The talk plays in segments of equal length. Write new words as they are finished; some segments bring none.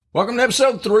Welcome to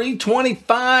episode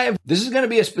 325. This is going to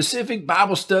be a specific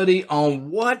Bible study on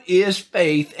what is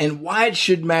faith and why it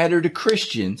should matter to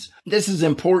Christians. This is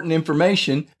important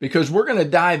information because we're going to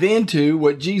dive into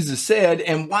what Jesus said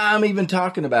and why I'm even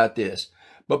talking about this.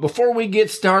 But before we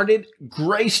get started,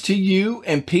 grace to you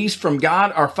and peace from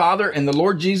God, our Father, and the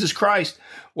Lord Jesus Christ.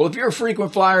 Well, if you're a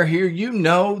frequent flyer here, you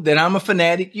know that I'm a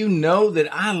fanatic. You know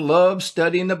that I love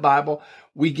studying the Bible.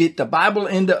 We get the Bible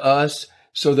into us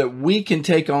so that we can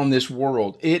take on this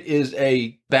world. It is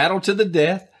a battle to the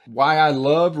death. Why I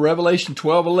love Revelation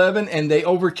 12:11, and they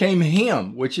overcame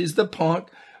him, which is the punk,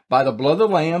 by the blood of the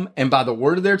Lamb and by the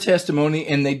word of their testimony,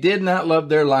 and they did not love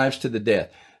their lives to the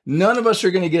death. None of us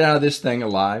are going to get out of this thing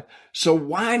alive. So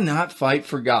why not fight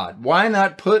for God? Why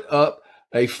not put up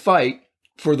a fight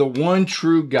for the one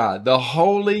true God, the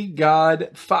holy God,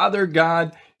 Father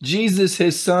God, Jesus,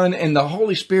 his Son, and the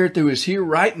Holy Spirit who is here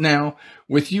right now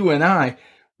with you and I?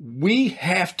 We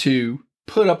have to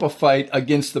put up a fight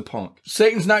against the punk.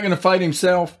 Satan's not going to fight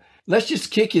himself. Let's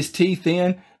just kick his teeth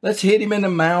in. Let's hit him in the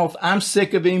mouth. I'm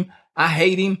sick of him. I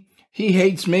hate him. He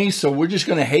hates me, so we're just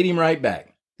going to hate him right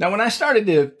back. Now, when I started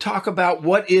to talk about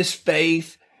what is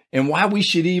faith and why we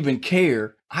should even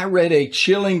care, I read a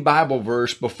chilling Bible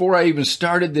verse before I even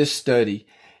started this study,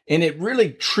 and it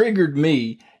really triggered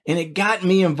me, and it got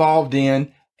me involved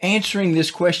in answering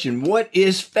this question, what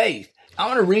is faith? I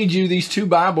want to read you these two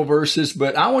Bible verses,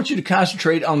 but I want you to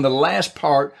concentrate on the last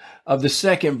part of the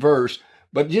second verse.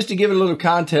 But just to give it a little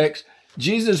context,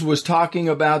 Jesus was talking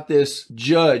about this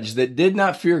judge that did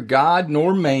not fear God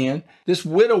nor man. This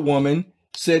widow woman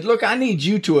said, look, I need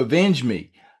you to avenge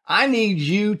me. I need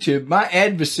you to, my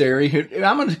adversary, who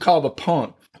I'm going to call the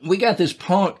punk. We got this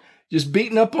punk just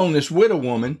beating up on this widow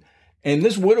woman. And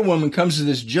this widow woman comes to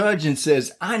this judge and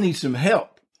says, I need some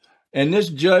help. And this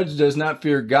judge does not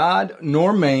fear God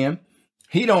nor man.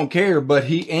 He don't care, but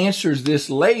he answers this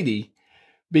lady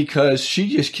because she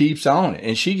just keeps on it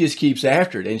and she just keeps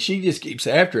after it and she just keeps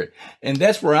after it. And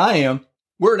that's where I am.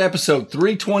 We're at episode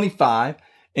 325,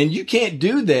 and you can't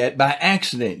do that by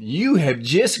accident. You have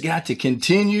just got to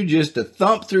continue just to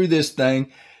thump through this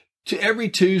thing. To every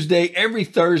Tuesday, every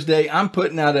Thursday, I'm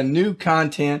putting out a new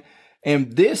content,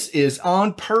 and this is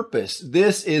on purpose.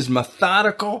 This is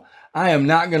methodical. I am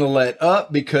not going to let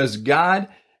up because God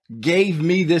gave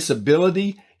me this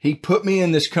ability. He put me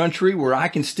in this country where I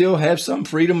can still have some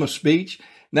freedom of speech.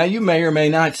 Now, you may or may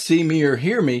not see me or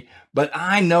hear me, but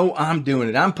I know I'm doing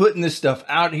it. I'm putting this stuff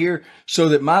out here so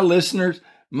that my listeners,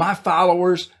 my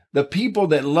followers, the people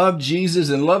that love Jesus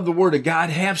and love the Word of God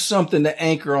have something to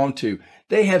anchor onto.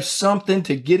 They have something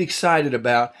to get excited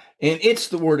about, and it's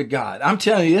the Word of God. I'm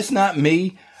telling you, it's not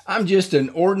me. I'm just an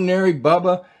ordinary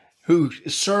Bubba who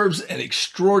serves an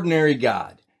extraordinary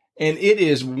God. And it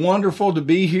is wonderful to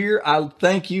be here. I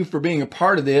thank you for being a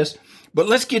part of this. But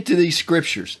let's get to these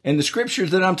scriptures. And the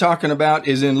scriptures that I'm talking about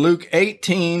is in Luke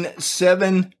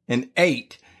 18:7 and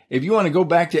 8. If you want to go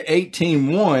back to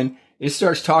 18:1, it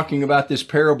starts talking about this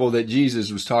parable that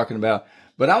Jesus was talking about.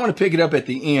 But I want to pick it up at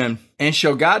the end. And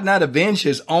shall God not avenge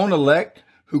his own elect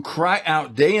who cry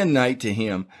out day and night to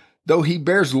him? Though he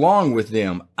bears long with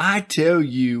them, I tell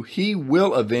you, he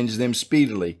will avenge them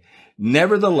speedily.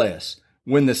 Nevertheless,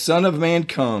 when the Son of Man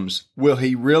comes, will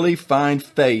he really find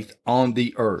faith on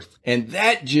the earth? And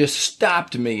that just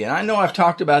stopped me. And I know I've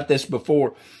talked about this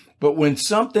before, but when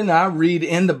something I read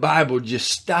in the Bible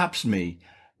just stops me,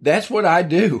 that's what I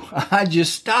do. I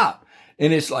just stop.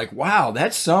 And it's like, wow,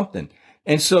 that's something.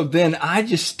 And so then I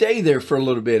just stay there for a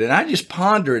little bit and I just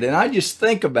ponder it and I just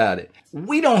think about it.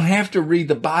 We don't have to read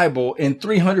the Bible in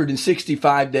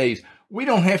 365 days. We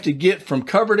don't have to get from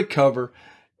cover to cover.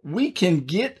 We can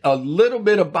get a little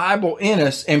bit of Bible in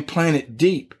us and plant it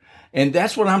deep. And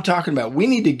that's what I'm talking about. We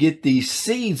need to get these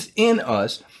seeds in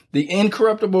us, the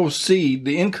incorruptible seed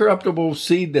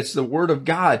that's the Word of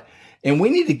God. And we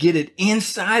need to get it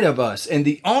inside of us. And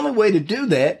the only way to do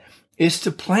that is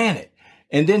to plant it,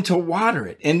 and then to water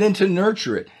it, and then to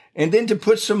nurture it, and then to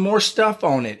put some more stuff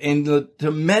on it, and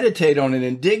to meditate on it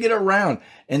and dig it around.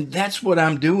 And that's what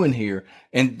I'm doing here.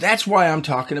 And that's why I'm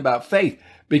talking about faith,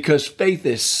 because faith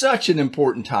is such an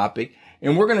important topic.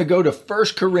 And we're going to go to 1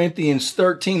 Corinthians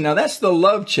 13. Now, that's the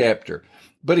love chapter.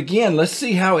 But again, let's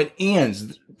see how it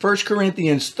ends. 1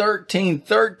 Corinthians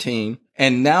 13:13.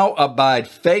 And now abide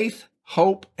faith,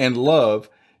 hope, and love,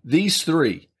 these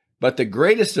three. But the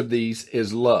greatest of these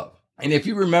is love. And if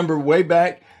you remember way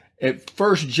back at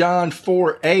 1 John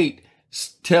 4:8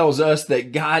 tells us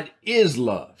that God is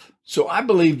love. So I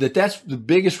believe that that's the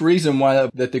biggest reason why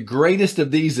that the greatest of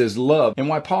these is love. And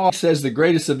why Paul says the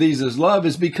greatest of these is love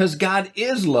is because God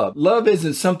is love. Love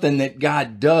isn't something that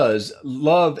God does.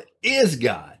 Love is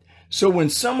God. So when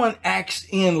someone acts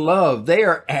in love, they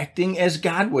are acting as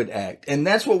God would act. And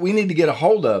that's what we need to get a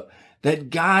hold of, that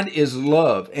God is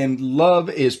love and love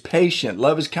is patient.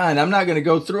 Love is kind. I'm not going to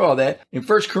go through all that. In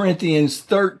 1 Corinthians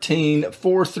 13,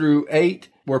 4 through 8,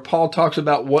 where Paul talks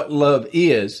about what love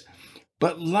is,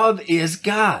 but love is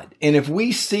God. And if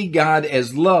we see God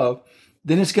as love,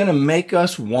 then it's going to make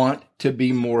us want to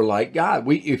be more like God.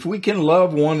 If we can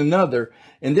love one another,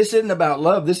 and this isn't about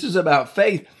love, this is about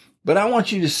faith. But I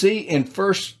want you to see in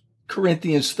 1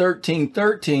 Corinthians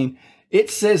 13:13, it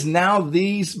says, now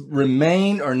these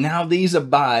remain, or now these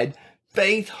abide,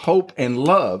 faith, hope, and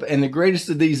love. And the greatest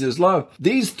of these is love.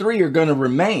 These three are going to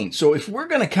remain. So if we're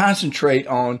going to concentrate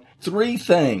on three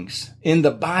things in the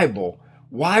Bible,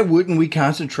 why wouldn't we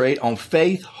concentrate on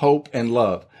faith, hope, and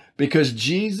love? Because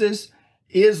Jesus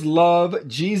is love.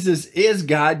 Jesus is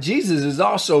God. Jesus is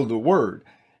also the Word.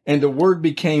 And the Word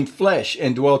became flesh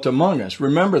and dwelt among us.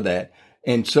 Remember that.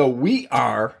 And so we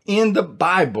are in the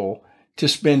Bible to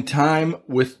spend time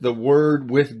with the Word,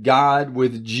 with God,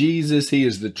 with Jesus. He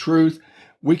is the truth.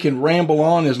 We can ramble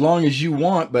on as long as you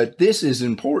want, but this is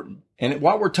important. And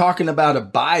while we're talking about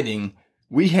abiding,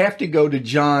 we have to go to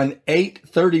John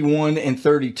 8:31 and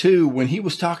 32 when he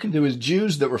was talking to his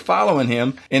Jews that were following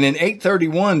him. And in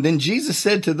 8:31, then Jesus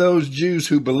said to those Jews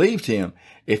who believed him,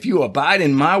 if you abide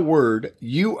in my word,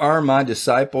 you are my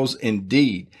disciples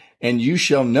indeed, and you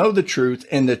shall know the truth,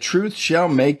 and the truth shall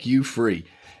make you free.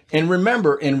 And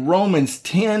remember, in Romans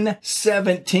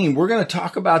 10:17, we're going to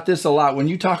talk about this a lot. When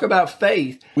you talk about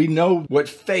faith, we know what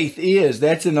faith is.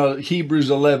 That's in Hebrews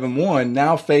 11:1.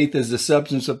 Now faith is the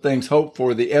substance of things hoped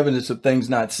for, the evidence of things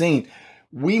not seen.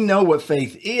 We know what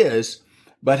faith is,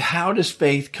 but how does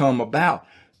faith come about?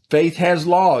 Faith has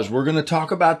laws. We're going to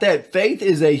talk about that. Faith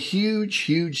is a huge,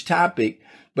 huge topic.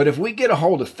 But if we get a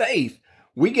hold of faith,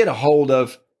 we get a hold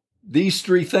of these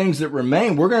three things that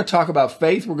remain. We're going to talk about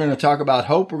faith. We're going to talk about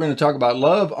hope. We're going to talk about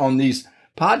love on these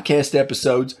podcast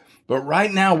episodes. But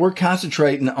right now we're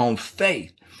concentrating on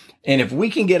faith. And if we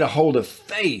can get a hold of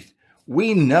faith,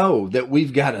 we know that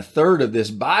we've got a third of this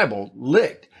Bible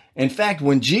licked. In fact,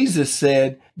 when Jesus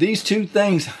said, these two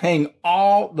things hang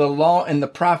all the law and the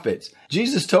prophets,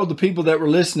 Jesus told the people that were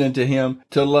listening to him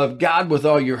to love God with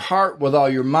all your heart, with all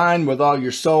your mind, with all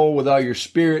your soul, with all your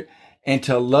spirit, and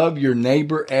to love your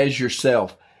neighbor as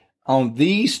yourself. On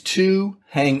these two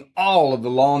hang all of the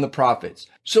law and the prophets.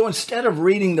 So instead of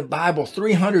reading the Bible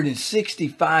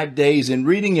 365 days and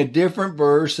reading a different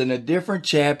verse and a different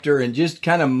chapter and just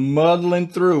kind of muddling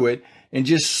through it and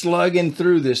just slugging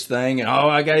through this thing and,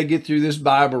 I got to get through this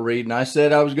Bible reading. I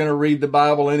said I was going to read the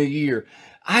Bible in a year.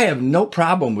 I have no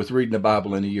problem with reading the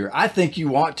Bible in a year. I think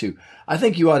you ought to. I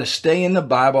think you ought to stay in the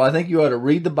Bible. I think you ought to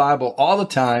read the Bible all the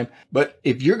time. But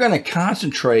if you're going to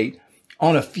concentrate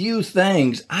on a few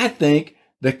things, I think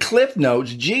the Cliff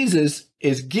Notes, Jesus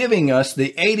is giving us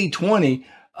the 80-20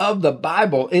 of the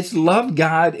Bible. It's love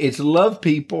God, it's love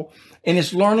people, and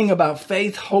it's learning about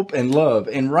faith, hope, and love.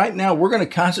 And right now, we're going to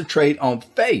concentrate on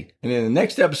faith. And in the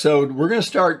next episode, we're going to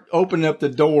start opening up the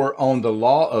door on the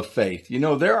law of faith. You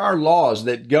know, there are laws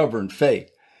that govern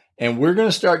faith. And we're going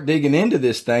to start digging into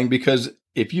this thing because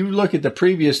if you look at the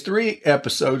previous 3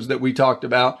 episodes that we talked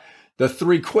about, the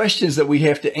 3 questions that we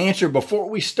have to answer before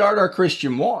we start our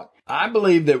Christian walk, I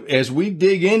believe that as we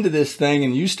dig into this thing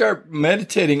and you start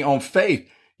meditating on faith,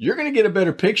 you're going to get a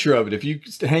better picture of it. If you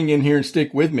hang in here and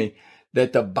stick with me,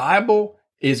 that the Bible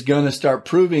is going to start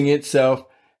proving itself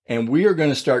and we are going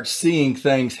to start seeing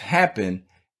things happen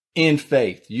in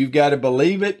faith. You've got to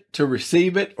believe it to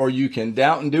receive it, or you can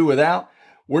doubt and do without.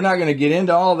 We're not going to get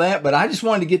into all that, but I just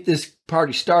wanted to get this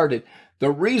party started.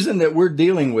 The reason that we're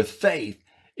dealing with faith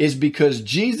is because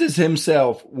Jesus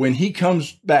himself, when he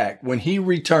comes back, when he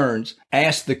returns,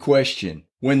 asked the question,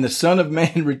 when the Son of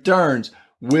Man returns,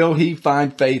 will he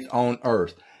find faith on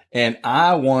earth? And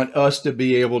I want us to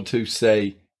be able to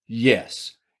say,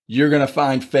 yes, you're going to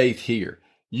find faith here.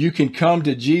 You can come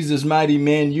to Jesus' mighty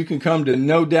men. You can come to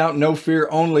no doubt, no fear,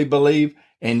 only believe,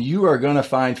 and you are going to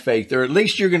find faith. Or at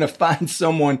least you're going to find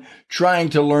someone trying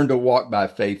to learn to walk by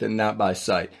faith and not by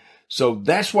sight. So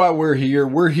that's why we're here.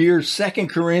 We're here, 2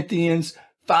 Corinthians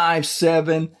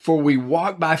 5:7, for we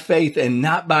walk by faith and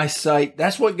not by sight.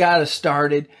 That's what got us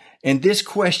started. And this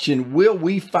question, will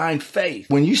we find faith?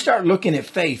 When you start looking at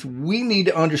faith, we need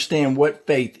to understand what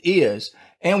faith is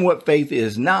and what faith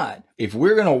is not. If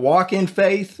we're going to walk in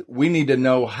faith, we need to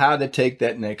know how to take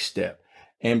that next step.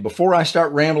 And before I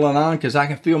start rambling on, because I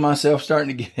can feel myself starting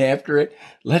to get after it,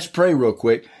 let's pray real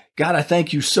quick. God, I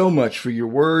thank you so much for your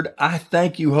word. I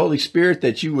thank you, Holy Spirit,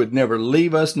 that you would never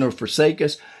leave us nor forsake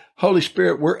us. Holy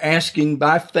Spirit, we're asking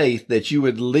by faith that you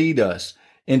would lead us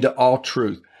into all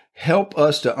truth. Help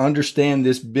us to understand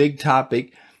this big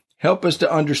topic. Help us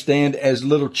to understand as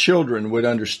little children would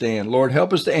understand. Lord,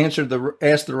 help us to ask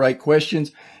the right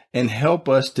questions, and help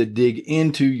us to dig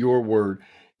into your word.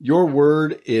 Your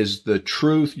word is the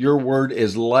truth. Your word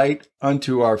is light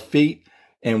unto our feet,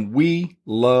 and we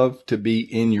love to be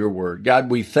in your word.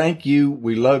 God, we thank you.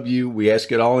 We love you. We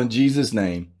ask it all in Jesus'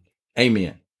 name.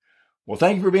 Amen. Well,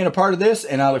 thank you for being a part of this,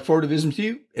 and I look forward to visiting with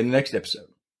you in the next episode.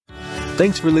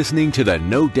 Thanks for listening to the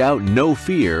No Doubt, No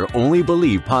Fear, Only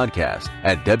Believe podcast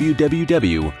at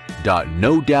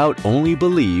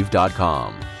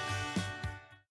www.nodoubtonlybelieve.com.